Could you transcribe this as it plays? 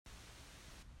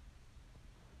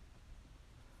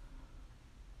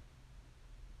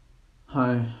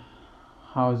Hi,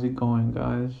 how's it going,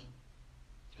 guys?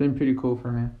 It's been pretty cool for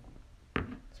me.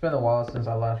 It's been a while since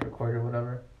I last recorded,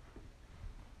 whatever.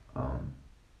 Um,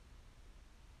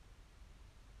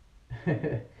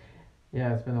 yeah,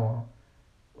 it's been a while.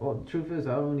 Well, the truth is,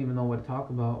 I don't even know what to talk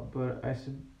about, but I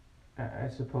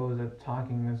suppose that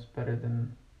talking is better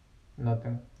than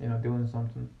nothing, doing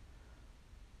something.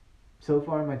 So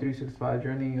far, my 365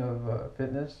 journey of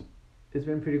fitness, it's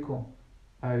been pretty cool.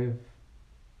 I've,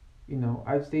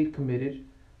 I've stayed committed.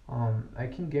 I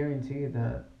can guarantee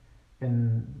that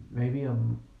in maybe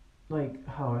like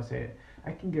how I say it,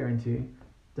 I can guarantee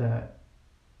that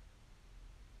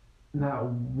not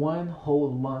one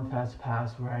whole month has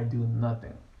passed where I do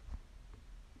nothing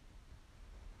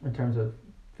in terms of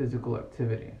physical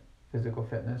activity, physical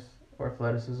fitness, or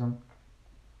athleticism.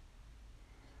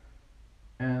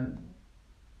 And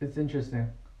it's interesting.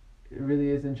 It really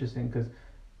is interesting because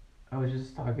I was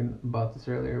just talking about this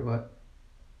earlier, but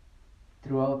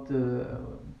throughout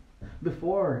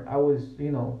before I was,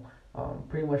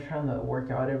 pretty much trying to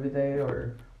work out every day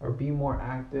or be more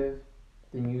active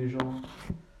than usual.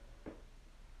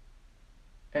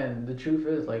 And the truth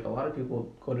is, like, a lot of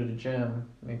people go to the gym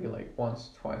maybe like once,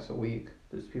 twice a week.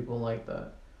 There's people like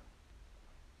that.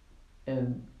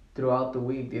 And throughout the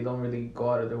week, they don't really go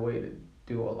out of their way to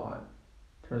do a lot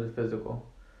in terms of physical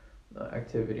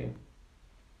activity.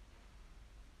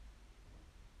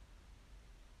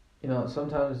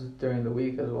 Sometimes during the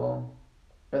week as well,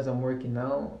 as I'm working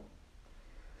out,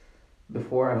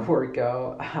 before I work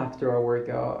out, after I work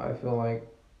out, I feel like,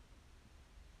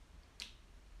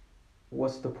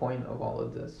 what's the point of all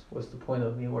of this? What's the point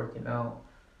of me working out?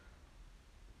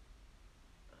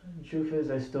 The truth is,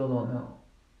 I still don't know.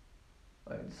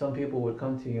 Like, some people would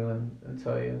come to you and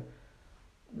tell you,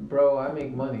 bro, I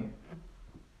make money.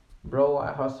 Bro,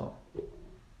 I hustle.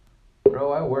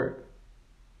 Bro, I work.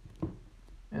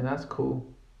 And that's cool.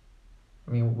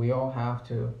 I mean, we all have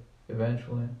to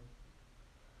eventually.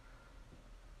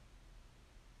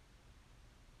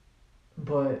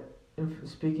 But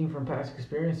speaking from past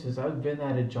experiences, I've been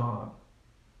at a job,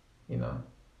 you know,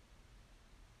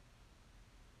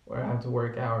 where I have to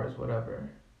work hours, whatever.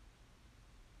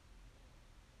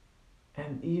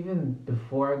 And even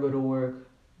before I go to work,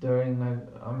 during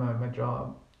I'm at my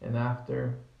job, and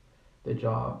after the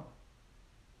job,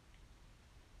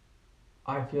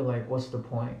 I feel like, what's the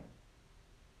point?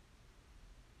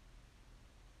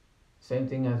 Same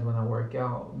thing as when I work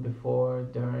out, before,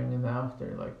 during, and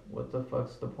after. Like, what the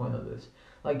fuck's the point of this?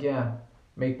 Like, yeah,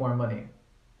 make more money,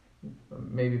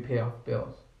 maybe pay off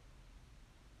bills.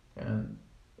 And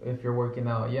if you're working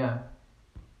out, yeah,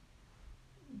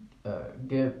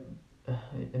 get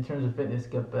in terms of fitness,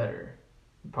 get better.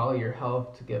 Probably your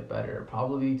health to get better,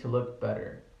 probably to look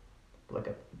better. But like,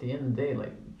 at the end of the day,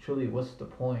 like, truly, what's the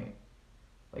point?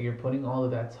 Like, you're putting all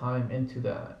of that time into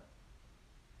that,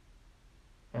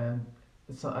 and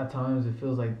at times it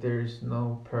feels like there's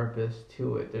no purpose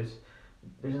to it. There's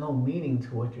no meaning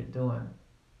to what you're doing.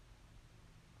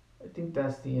 I think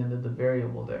that's the end of the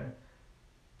variable there.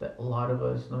 That a lot of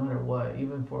us, no matter what,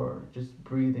 even for just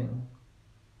breathing,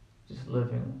 just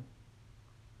living,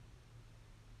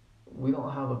 we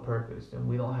don't have a purpose and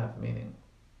we don't have meaning.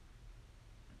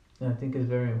 And I think it's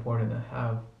very important to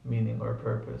have meaning or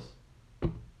purpose.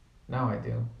 Now I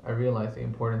do. I realize the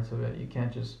importance of it. You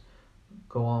can't just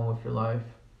go on with your life.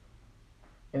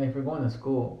 And if you're going to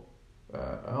school,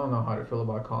 I don't know how to feel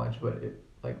about college, but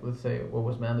like, let's say what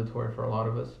was mandatory for a lot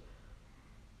of us,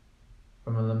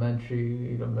 from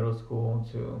elementary to middle school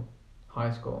to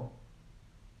high school,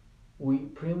 we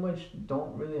pretty much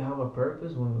don't really have a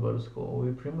purpose when we go to school.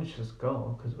 We pretty much just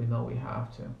go because we know we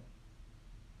have to.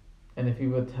 And if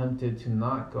you've attempted to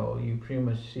not go, you pretty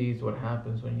much sees what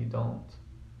happens when you don't.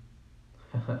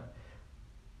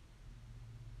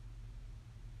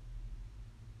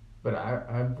 But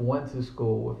I went to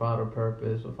school without a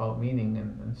purpose, without meaning,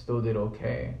 and still did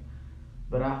okay.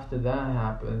 But after that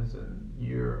happens, and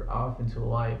you're off into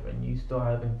life, and you still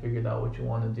haven't figured out what you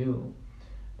want to do,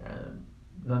 and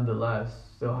nonetheless,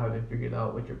 still haven't figured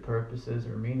out what your purpose is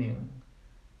or meaning,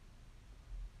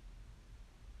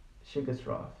 shit gets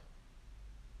rough.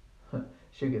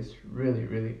 Shit gets really,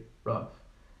 really rough.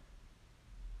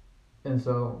 And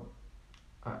so,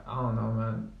 I don't know,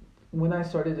 man. When I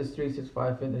started this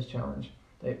 365 fitness challenge,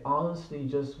 it honestly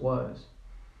just was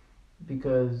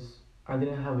because I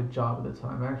didn't have a job at the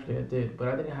time. Actually, I did, but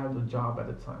I didn't have a job at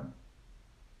the time.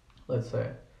 Let's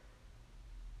say.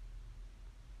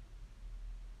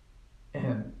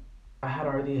 And I had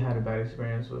already had a bad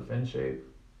experience with InShape,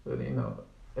 with,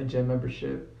 a gym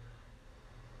membership.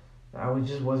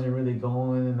 just wasn't really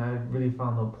going, and I really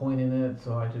found no point in it,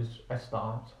 so I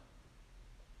stopped.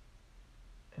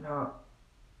 And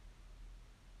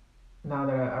now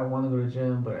that I want to go to the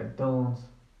gym, but I don't,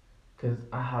 cause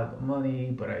I have the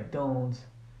money, but I don't.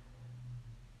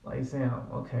 Like, Sam,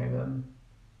 okay, then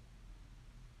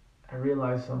I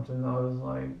realized something. I was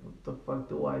like, what the fuck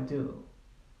do I do?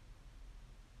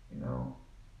 You know.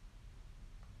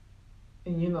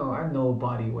 And I know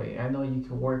body weight. I know you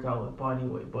can work out with body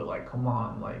weight, but like, come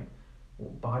on, like,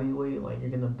 body weight, like you're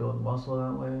gonna build muscle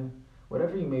that way.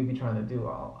 Whatever you may be trying to do,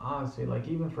 honestly, like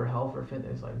even for health or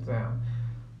fitness, like damn,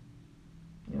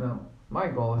 my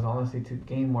goal is honestly to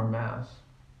gain more mass,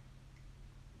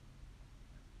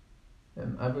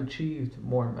 and I've achieved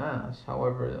more mass.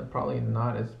 However, probably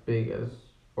not as big as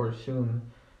or soon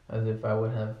as if I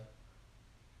would have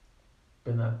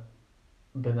been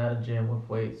at a gym with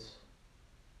weights.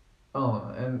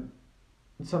 Oh, and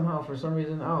somehow for some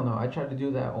reason I don't know. I try to do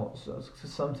that. Also.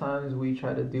 Sometimes we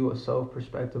try to do a self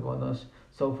perspective on us,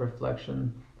 self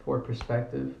reflection for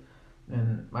perspective,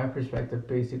 and my perspective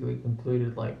basically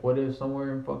concluded like, what if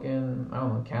somewhere in fucking I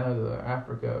don't know Canada,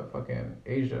 Africa, fucking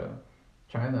Asia,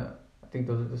 China. I think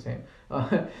those are the same.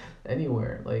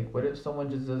 Anywhere like, what if someone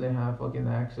just doesn't have fucking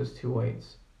access to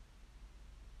weights?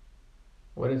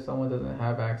 What if someone doesn't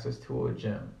have access to a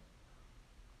gym?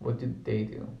 What did they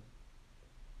do?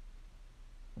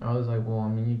 I was like, well, I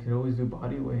mean, you could always do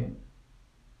body weight.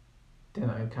 Then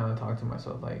I kind of talked to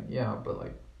myself, like, yeah, but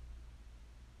like,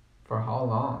 for how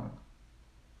long?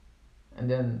 And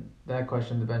then that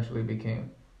question eventually became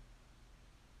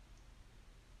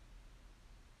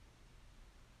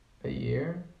a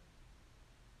year.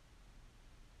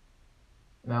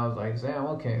 And I was like, Sam,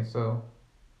 okay, so,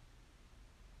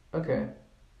 okay,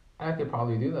 I could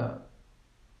probably do that.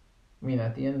 I mean,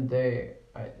 at the end of the day,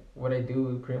 what I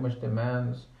do pretty much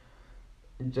demands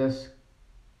just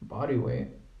body weight.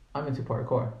 I'm into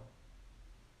parkour.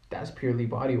 That's purely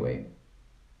body weight.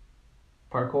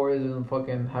 Parkour isn't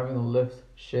fucking having to lift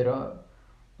shit up.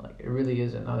 Like, it really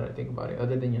isn't, now that I think about it,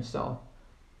 other than yourself.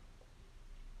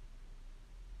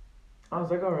 I was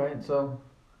like, alright, so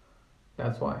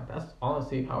that's why. That's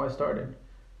honestly how I started.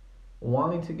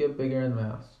 Wanting to get bigger in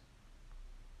mass.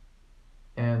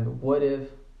 And what if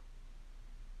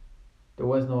there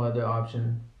was no other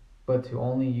option but to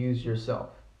only use yourself?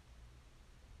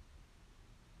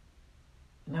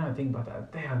 Now I think about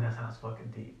that, damn, that sounds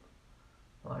fucking deep.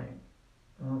 Like,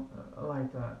 I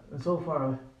like that. And so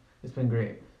far, it's been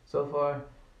great. So far,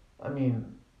 I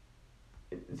mean,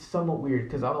 it's somewhat weird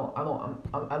because I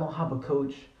don't have a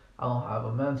coach. I don't have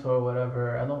a mentor or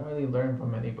whatever. I don't really learn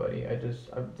from anybody.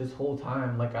 This whole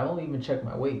time, like, I don't even check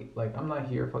my weight. Like, I'm not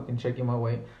here fucking checking my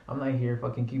weight. I'm not here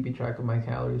fucking keeping track of my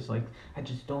calories. Like, I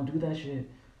just don't do that shit.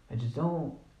 I just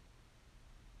don't.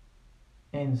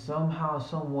 And somehow,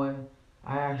 someway,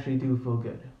 I actually do feel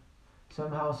good.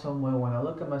 Somehow, someway, when I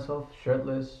look at myself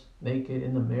shirtless, naked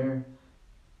in the mirror,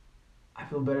 I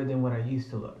feel better than what I used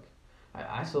to look.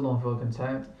 I still don't feel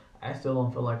content. I still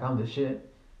don't feel like I'm the shit.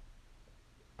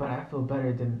 But I feel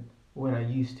better than what I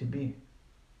used to be.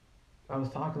 I was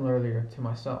talking earlier to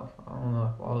myself. I don't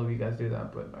know if all of you guys do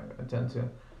that, but I tend to.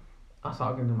 I was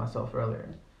talking to myself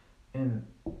earlier. And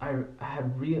I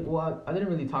had well, I didn't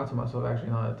really talk to myself actually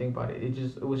now that I think about it.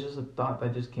 It was just a thought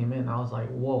that just came in. I was like,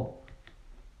 whoa.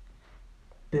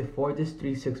 Before this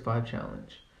 365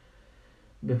 challenge,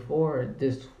 before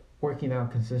this working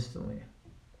out consistently,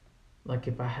 like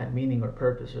if I had meaning or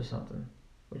purpose or something,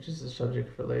 which is a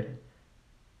subject for later.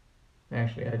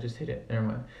 Actually, I just hit it. Never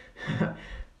mind.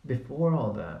 Before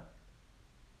all that,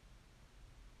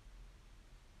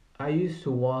 I used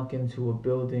to walk into a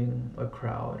building, a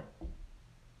crowd,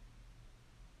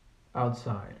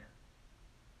 outside,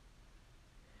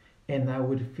 and I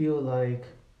would feel like,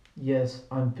 yes,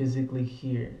 I'm physically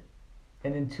here.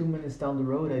 And in 2 minutes down the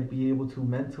road, I'd be able to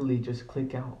mentally just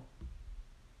click out.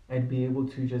 I'd be able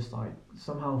to just like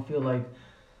somehow feel like,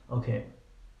 okay,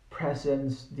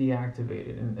 presence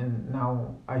deactivated, and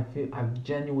now I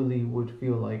genuinely would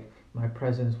feel like my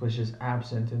presence was just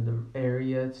absent in the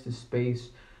areas, the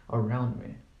space around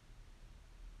me.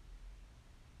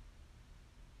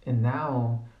 And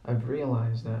now I've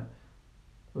realized that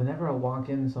whenever I walk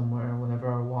in somewhere,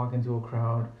 whenever I walk into a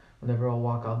crowd, whenever I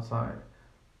walk outside,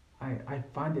 I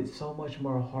find it so much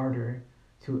more harder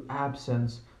to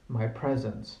absence my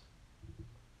presence.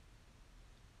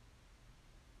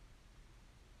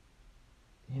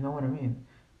 You know what I mean?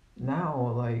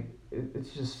 Now, like,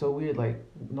 it's just so weird. Like,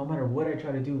 no matter what I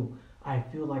try to do, I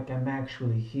feel like I'm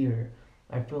actually here.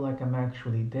 I feel like I'm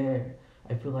actually there.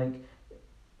 I feel like,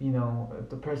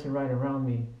 the person right around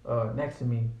me, next to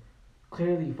me,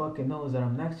 clearly fucking knows that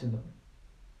I'm next to them.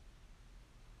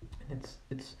 And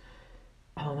it's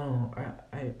I don't know.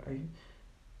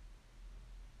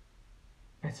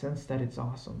 I sense that it's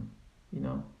awesome, you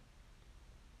know.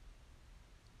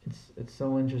 It's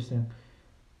so interesting.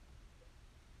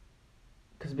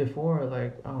 Cause before,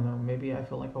 like, I don't know, maybe I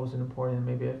felt like I wasn't important.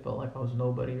 Maybe I felt like I was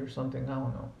nobody or something. I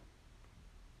don't know,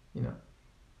 you know.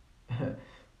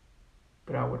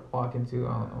 But I would walk into,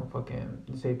 I don't know, fucking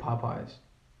say Popeyes,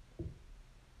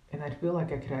 and I'd feel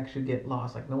like I could actually get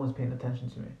lost. Like no one's paying attention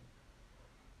to me.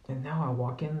 And now I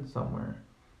walk in somewhere,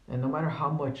 and no matter how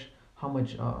much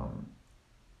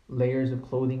layers of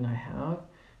clothing I have,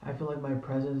 I feel like my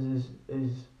presence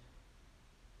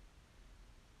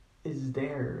is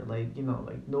there. Like, you know,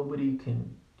 like nobody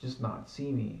can just not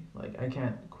see me. Like I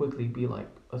can't quickly be like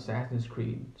Assassin's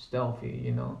Creed stealthy,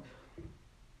 you know.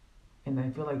 And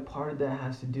I feel like part of that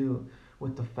has to do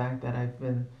with the fact that I've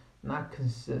been not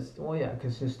consistent. Well, yeah,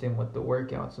 consistent with the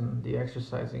workouts and the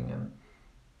exercising and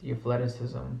the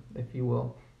athleticism, if you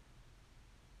will.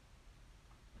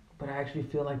 But I actually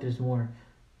feel like there's more,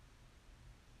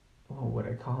 what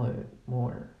I call it,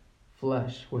 more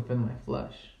flesh within my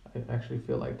flesh. I actually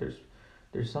feel like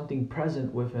there's something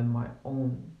present within my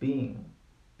own being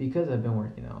because I've been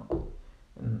working out.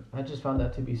 And I just found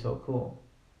that to be so cool.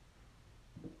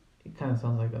 It kind of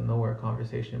sounds like a nowhere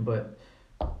conversation, but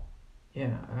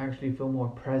yeah, I actually feel more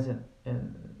present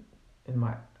in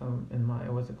my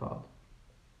what's it called?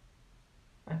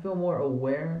 I feel more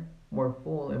aware, more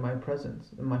full in my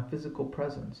presence, in my physical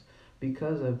presence,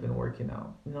 because I've been working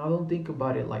out. You know, I don't think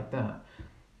about it like that,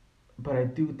 but I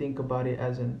do think about it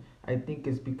as in I think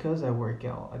it's because I work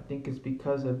out. I think it's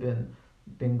because I've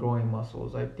been growing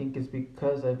muscles. I think it's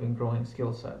because I've been growing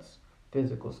skill sets,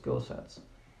 physical skill sets.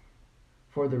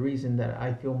 For the reason that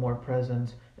I feel more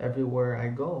present everywhere I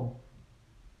go.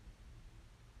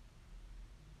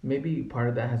 Maybe part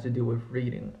of that has to do with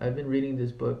reading. I've been reading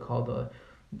this book called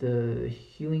The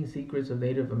Healing Secrets of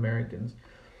Native Americans.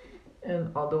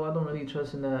 And although I don't really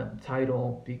trust in that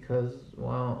title because,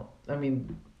 well, I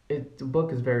mean, the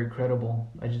book is very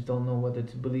credible. I just don't know whether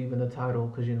to believe in the title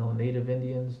because, you know, Native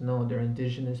Indians, no, they're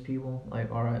indigenous people. Like,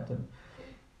 alright then.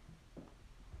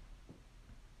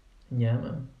 Yeah,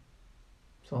 man.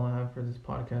 That's all I have for this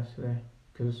podcast today.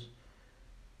 Because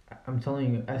I'm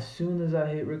telling you, as soon as I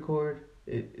hit record,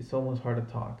 it's almost hard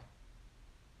to talk.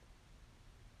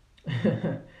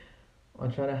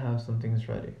 I'll try to have some things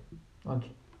ready.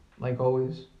 Like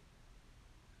always,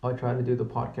 I'll try to do the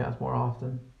podcast more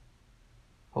often.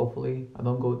 Hopefully, I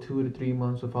don't go 2 to 3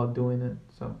 months without doing it.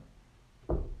 So,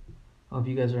 I hope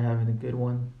you guys are having a good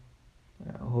one.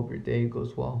 I hope your day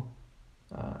goes well.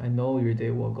 I know your day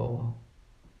will go well.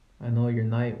 I know your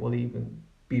night will even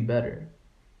be better.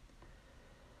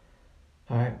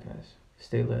 Alright, guys,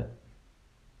 stay lit.